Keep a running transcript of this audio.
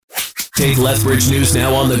Take Lethbridge News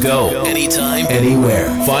Now on the go. Anytime, anywhere.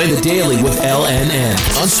 Find The Daily with LNN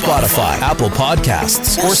on Spotify, Apple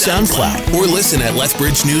Podcasts, or Soundcloud. Or listen at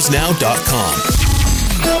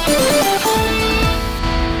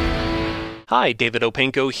lethbridgenewsnow.com. Hi, David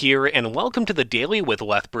Opinko here, and welcome to The Daily with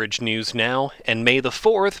Lethbridge News Now, and May the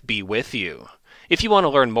 4th be with you. If you want to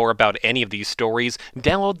learn more about any of these stories,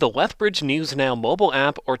 download the Lethbridge News Now mobile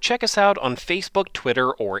app or check us out on Facebook,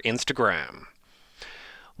 Twitter, or Instagram.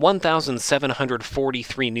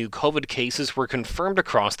 1,743 new COVID cases were confirmed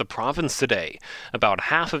across the province today. About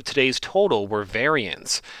half of today's total were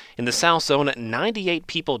variants. In the South Zone, 98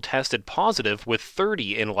 people tested positive, with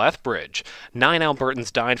 30 in Lethbridge. 9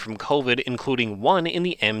 Albertans died from COVID, including 1 in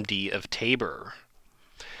the MD of Tabor.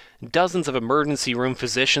 Dozens of emergency room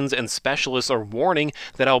physicians and specialists are warning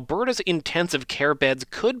that Alberta's intensive care beds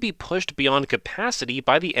could be pushed beyond capacity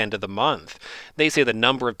by the end of the month. They say the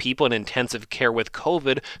number of people in intensive care with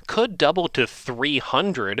COVID could double to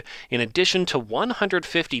 300, in addition to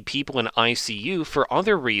 150 people in ICU for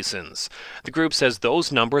other reasons. The group says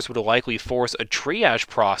those numbers would likely force a triage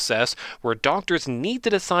process where doctors need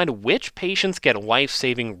to decide which patients get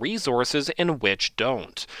life-saving resources and which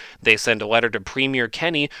don't. They sent a letter to Premier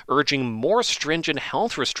Kenney urging more stringent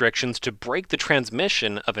health restrictions to break the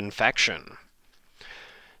transmission of infection.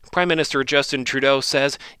 Prime Minister Justin Trudeau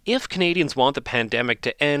says if Canadians want the pandemic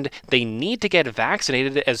to end, they need to get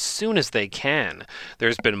vaccinated as soon as they can.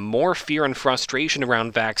 There's been more fear and frustration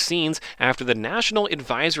around vaccines after the National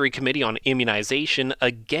Advisory Committee on Immunization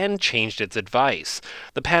again changed its advice.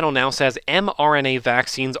 The panel now says mRNA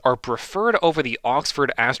vaccines are preferred over the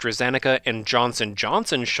Oxford AstraZeneca and Johnson &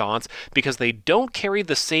 Johnson shots because they don't carry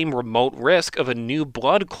the same remote risk of a new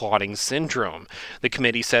blood clotting syndrome. The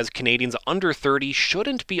committee says Canadians under 30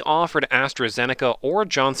 shouldn't be offered AstraZeneca or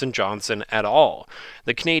Johnson & Johnson at all.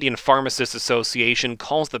 The Canadian Pharmacists Association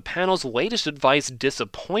calls the panel's latest advice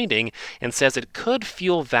disappointing and says it could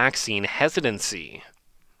fuel vaccine hesitancy.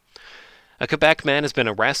 A Quebec man has been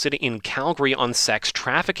arrested in Calgary on sex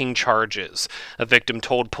trafficking charges. A victim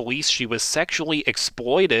told police she was sexually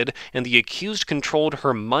exploited, and the accused controlled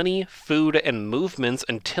her money, food, and movements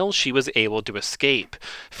until she was able to escape.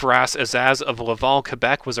 Firas Azaz of Laval,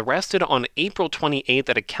 Quebec, was arrested on April 28th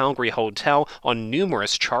at a Calgary hotel on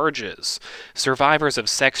numerous charges. Survivors of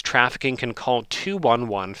sex trafficking can call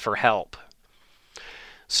 211 for help.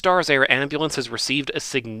 Stars Air Ambulance has received a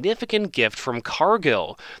significant gift from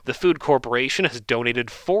Cargill. The Food Corporation has donated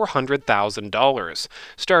 $400,000.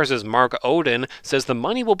 Stars' Mark Oden says the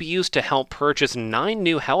money will be used to help purchase 9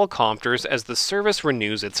 new helicopters as the service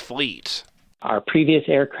renews its fleet. Our previous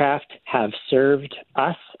aircraft have served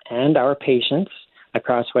us and our patients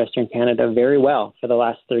across Western Canada very well for the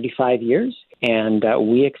last 35 years. And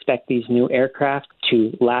we expect these new aircraft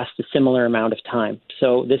to last a similar amount of time.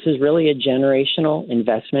 So this is really a generational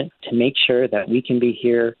investment to make sure that we can be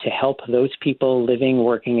here to help those people living,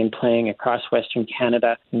 working, and playing across Western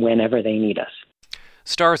Canada whenever they need us.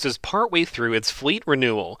 Stars is partway through its fleet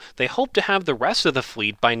renewal. They hope to have the rest of the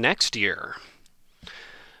fleet by next year.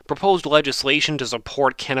 Proposed legislation to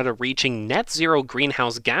support Canada reaching net zero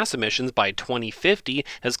greenhouse gas emissions by 2050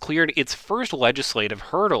 has cleared its first legislative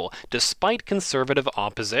hurdle, despite Conservative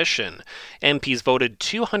opposition. MPs voted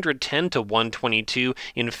 210 to 122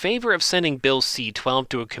 in favor of sending Bill C-12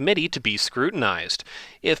 to a committee to be scrutinized.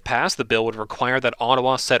 If passed, the bill would require that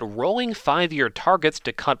Ottawa set rolling 5-year targets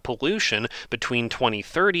to cut pollution between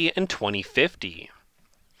 2030 and 2050.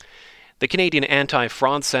 The Canadian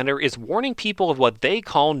Anti-Fraud Centre is warning people of what they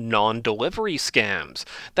call non-delivery scams.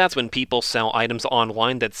 That's when people sell items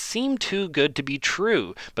online that seem too good to be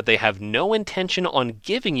true, but they have no intention on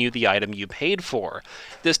giving you the item you paid for.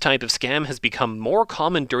 This type of scam has become more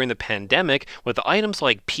common during the pandemic with items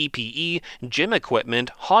like PPE, gym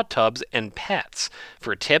equipment, hot tubs, and pets.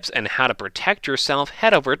 For tips on how to protect yourself,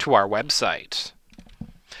 head over to our website.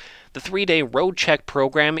 The 3-day road check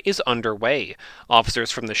program is underway. Officers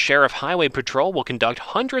from the Sheriff Highway Patrol will conduct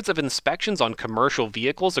hundreds of inspections on commercial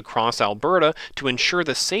vehicles across Alberta to ensure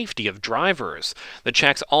the safety of drivers. The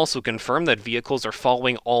checks also confirm that vehicles are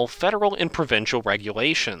following all federal and provincial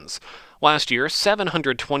regulations. Last year,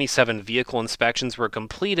 727 vehicle inspections were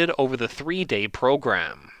completed over the 3-day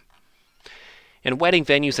program. And wedding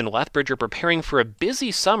venues in Lethbridge are preparing for a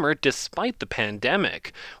busy summer despite the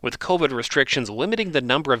pandemic. With COVID restrictions limiting the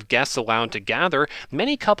number of guests allowed to gather,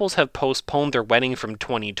 many couples have postponed their wedding from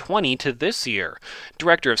 2020 to this year.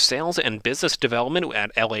 Director of Sales and Business Development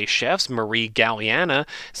at LA Chefs, Marie Galliana,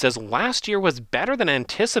 says last year was better than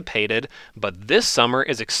anticipated, but this summer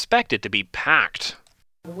is expected to be packed.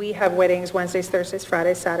 We have weddings Wednesdays, Thursdays,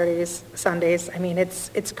 Fridays, Saturdays, Sundays. I mean,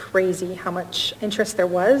 it's crazy how much interest there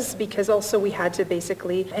was, because also we had to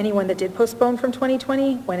basically, anyone that did postpone from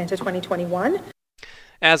 2020 went into 2021.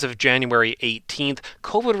 As of January 18th,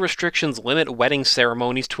 COVID restrictions limit wedding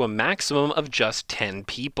ceremonies to a maximum of just 10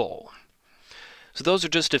 people. So those are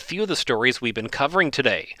just a few of the stories we've been covering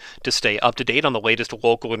today. To stay up to date on the latest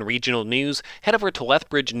local and regional news, head over to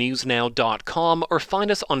lethbridgenewsnow.com or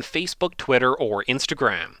find us on Facebook, Twitter, or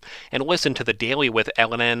Instagram. And listen to The Daily with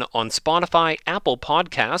LNN on Spotify, Apple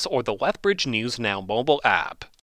Podcasts, or the Lethbridge News Now mobile app.